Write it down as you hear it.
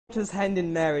his hand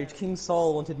in marriage, King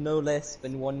Saul wanted no less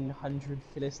than 100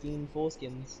 Philistine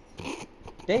foreskins.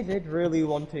 David, really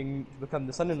wanting to become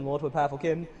the son-in-law to a powerful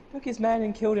king, took his man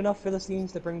and killed enough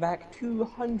Philistines to bring back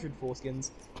 200 foreskins.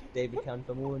 David counted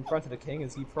them all in front of the king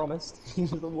as he promised he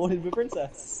was rewarded with a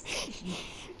princess.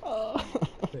 Oh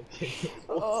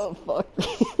fuck.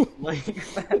 Like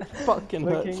that, Fucking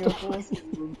the hurts. king of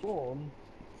foreskins was born.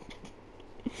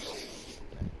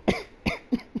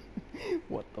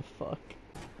 What the fuck?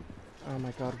 Oh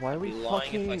my god, why are we I'd be lying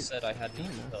fucking... if I said I had doing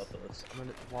any this? purpose. I mean,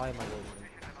 why am I loading?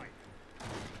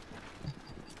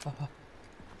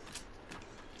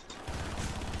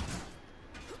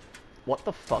 What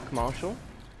the fuck, Marshall?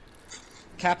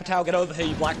 Capital, get over here,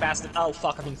 you black bastard! Oh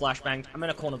fuck, I've been flashbanged. I'm in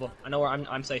a corner, but I know where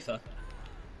I'm safer.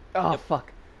 Oh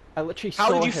fuck. I literally How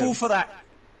saw did you him. fall for that?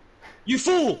 You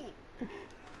fool!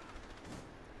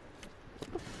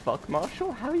 What the fuck,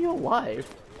 Marshall? How are you alive?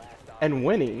 And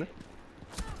winning?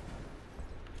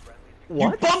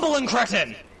 What? You bumbling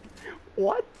cretin!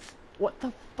 What? What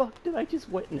the fuck did I just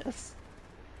witness?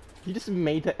 You just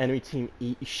made the enemy team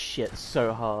eat shit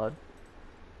so hard.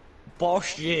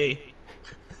 Bosh ye.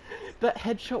 That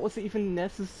headshot wasn't even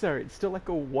necessary. It's still like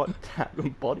a one-tap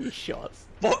and body shots.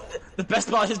 But the best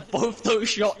part is both those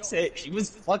shots hit. She was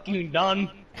fucking done.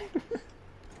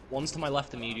 One's to my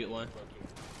left immediately.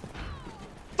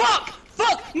 Fuck!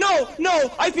 Fuck! No!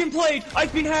 No! I've been played!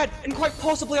 I've been had! And quite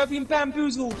possibly I've been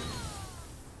bamboozled!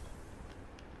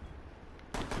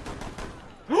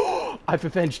 I've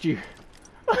avenged you.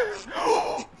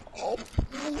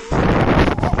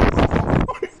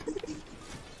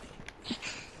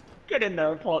 Get in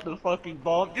there and plant the fucking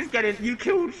bomb. Just get in. You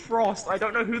killed Frost. I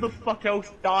don't know who the fuck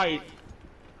else died.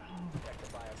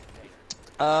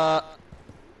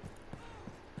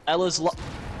 Ella's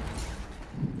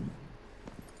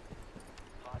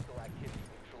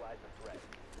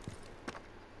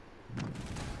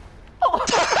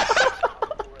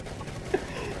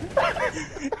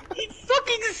He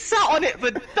fucking sat on it,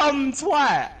 the dumb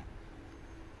twat!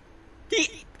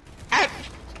 He...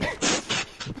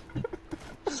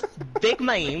 Big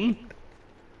meme.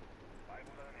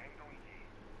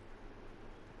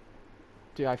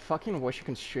 Dude, I fucking wish you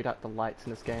can shoot out the lights in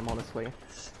this game, honestly.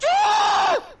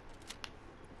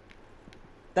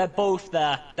 They're both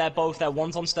there. They're both there.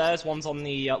 One's on stairs, one's on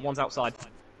the, one's outside.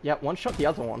 Yeah, one shot the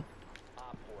other one.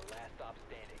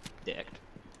 Dick.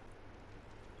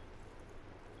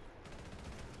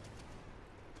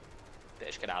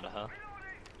 Bitch, get out of her.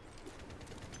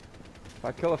 If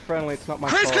I kill a friendly, it's not my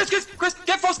Chris, fault. Chris!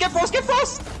 Get Frost! Get Frost! Get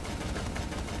Frost!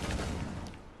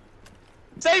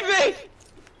 Save me!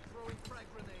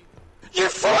 You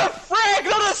threw a frag,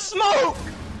 not a smoke!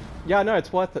 Yeah, no,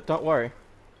 it's worth it, don't worry.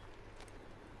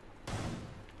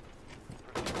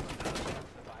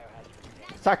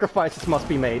 Sacrifices must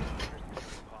be made.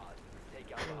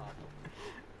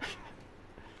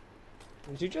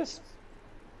 Did you just...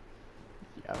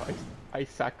 Yeah, I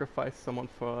sacrificed someone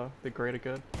for the greater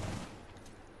good.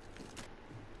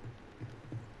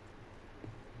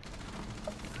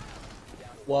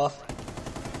 Worth.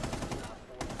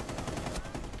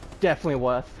 Definitely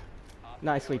worth.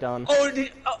 Nicely done. Oh,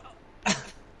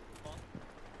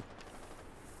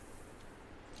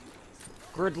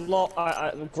 Gridlock,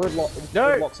 No!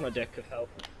 Gridlock's my dick could help.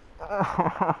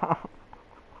 How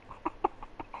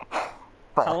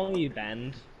long are you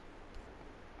banned?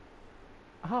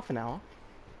 Half an hour.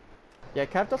 Yeah,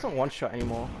 Cav doesn't one-shot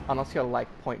anymore, unless you're like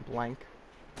point blank.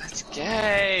 That's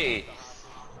gay.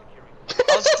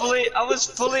 I was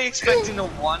fully expecting a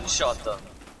one-shot them.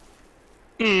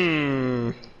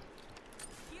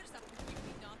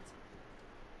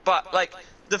 But like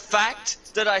the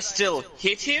fact that I still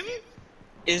hit him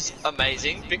is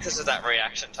amazing because of that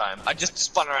reaction time. I just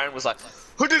spun around and was like,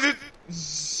 "Who did it?"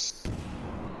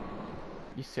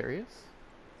 You serious?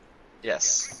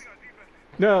 Yes.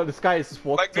 No, this guy is just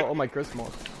walking Magnet- to all my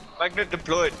Grismos. Magnet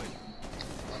deployed.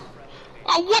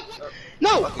 Oh, what?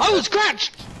 No, I was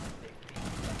scratched!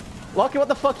 Lucky, what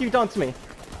the fuck you done to me?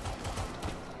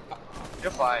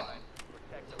 You're fine.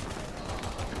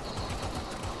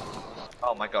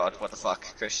 Oh my god, what the fuck,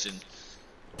 Christian.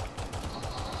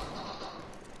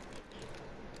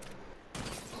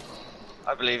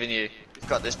 I believe in you. You've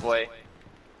got this, boy.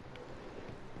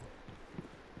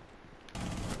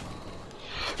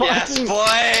 Yes, Fucking-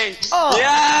 boy! Oh!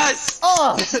 Yes!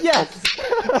 Oh, yes!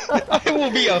 I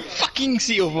will be a fucking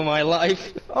seal for my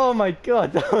life. Oh my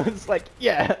god, that was like,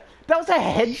 yeah. That was a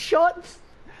headshot?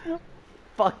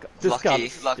 Fuck, this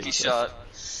gun's Lucky stupid. shot.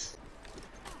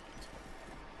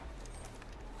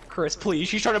 Chris, please,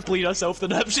 she's trying to bleed herself to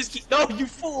death. Just keep- No, you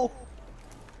fool!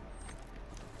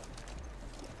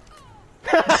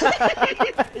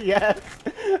 Yes.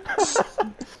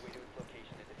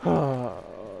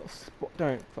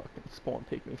 Don't fucking spawn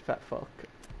peek me, fat fuck.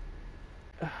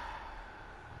 How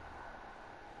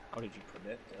did you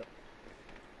predict it?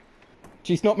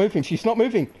 She's not moving. She's not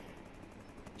moving.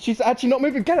 She's actually not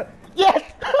moving. Get it. Yes.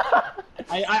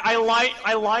 I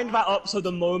lined that up so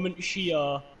the moment she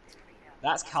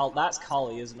that's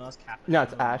Carly, isn't it? That's Cap. No,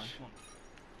 it's Ash.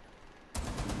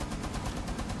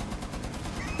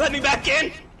 Let me back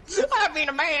in! I've been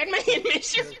a man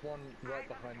mission! There's one right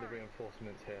behind the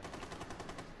reinforcements here.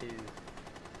 He's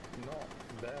not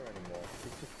there anymore.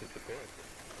 He's just disappeared.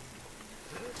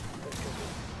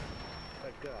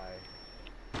 That guy.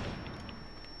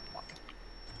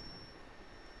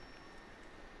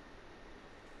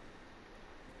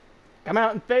 Come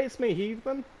out and face me,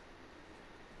 heathen.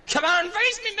 Come out and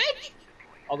face me, bitch!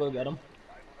 I'll go get him.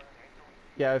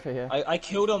 Yeah, over here. I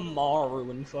killed a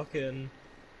Maru and fucking...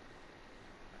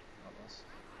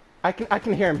 I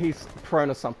can hear him. He's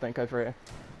prone or something over here.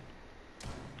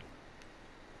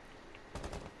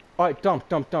 Alright, dump.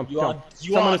 You are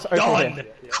Someone's over done, here.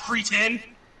 cretin!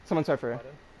 Someone's over here.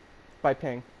 By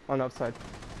ping. On the other side.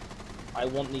 I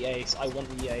want the ace, I want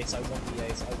the ace, I want the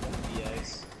ace, I want the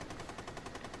ace.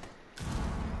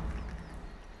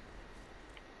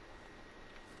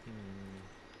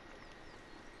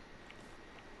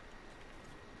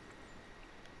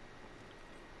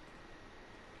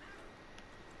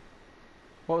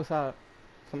 What was that?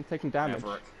 Someone taking damage.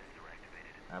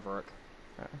 Maverick.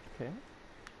 Okay.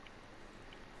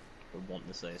 We want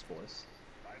this ace, boys.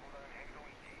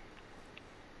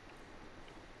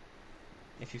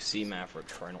 If you see Maverick,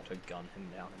 try not to gun him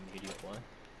down immediately.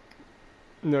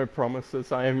 No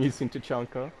promises. I am using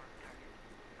Tachanka.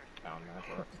 Found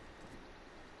Maverick.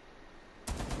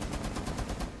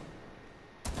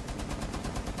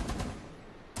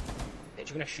 Bitch,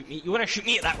 you're gonna shoot me. You wanna shoot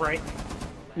me at that rate?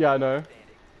 Yeah, I know.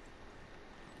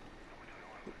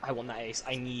 I want that ace.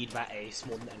 I need that ace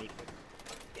more than anything.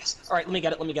 Yes. Alright, let me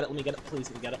get it, let me get it, let me get it. Please,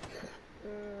 let me get it.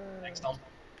 Thanks, Tom.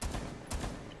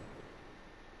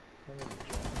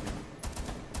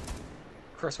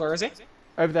 Chris, where is he?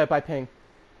 Over there by ping.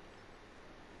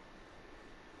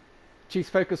 She's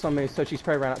focused on me, so she's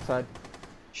probably ran outside.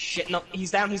 Shit, no, he's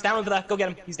down over there. Go get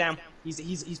him. He's down.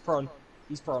 He's prone.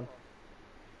 He's prone.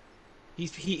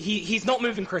 He's not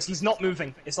moving, Chris. He's not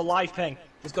moving. It's a live ping.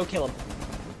 Just go kill him.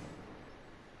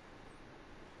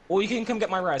 Or you can come get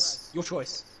my res. Your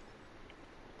choice.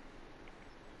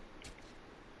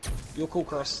 You're cool,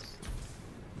 Chris.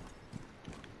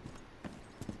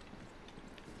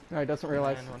 No, he doesn't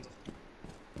realize. Come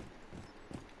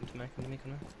to me.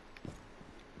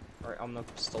 Alright, I'm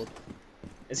not still.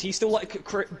 Is he still like.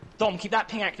 Dom, keep that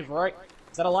ping active, right?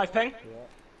 Is that a live ping?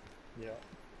 Yeah.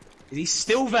 Is he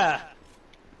still there?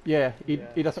 Yeah, he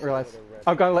doesn't realize.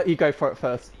 I'm gonna let you go for it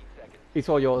first. He's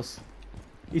all yours.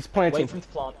 He's planting. Wait for him to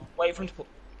plant. Wait for him to plant.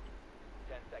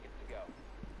 10 seconds to go.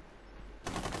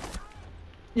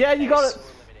 Yeah, you got it!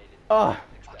 Oh.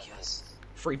 Fuck yes.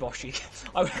 Free Boshi.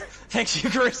 Thank you,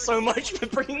 Chris, so much for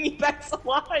bringing me back to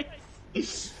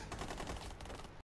life!